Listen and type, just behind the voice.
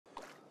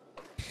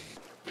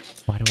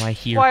Why do I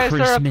hear Why is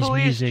Christmas there a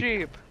police music?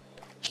 jeep?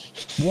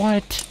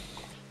 What?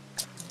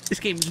 This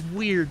game is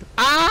weird.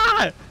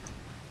 Ah!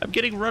 I'm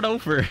getting run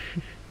over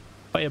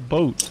by a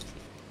boat.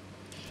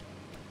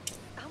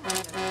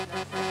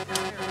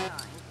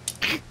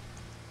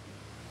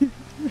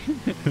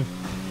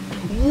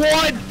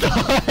 What the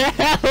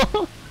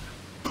hell?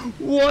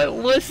 What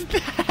was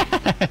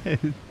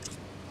that?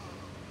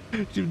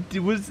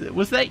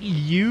 Was that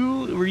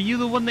you? Were you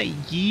the one that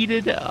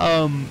yeeted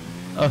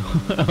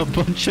a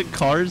bunch of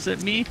cars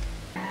at me?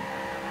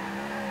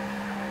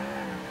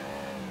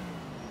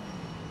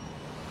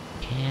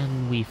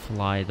 Can we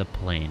fly the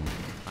plane?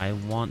 I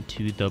want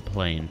to the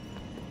plane.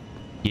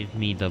 Give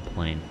me the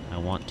plane. I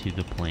want to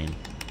the plane.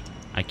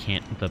 I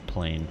can't the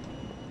plane.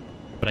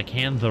 But I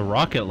can the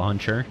rocket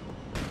launcher.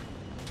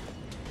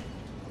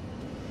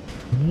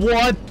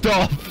 What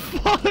the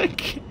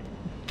fuck?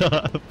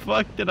 The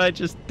fuck did I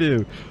just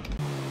do?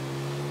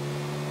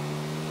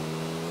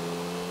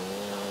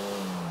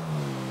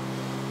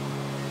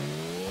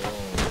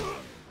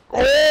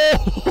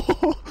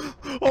 Oh!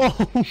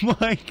 Oh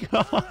my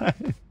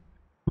god!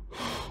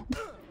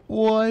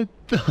 What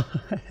the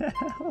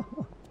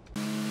hell?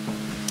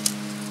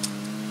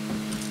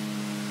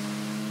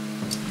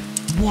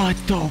 What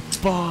the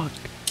fuck?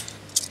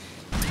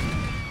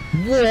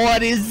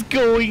 What is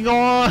going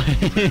on?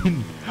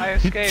 I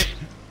escaped.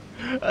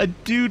 A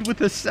dude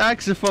with a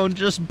saxophone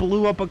just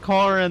blew up a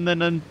car, and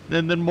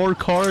then more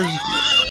cars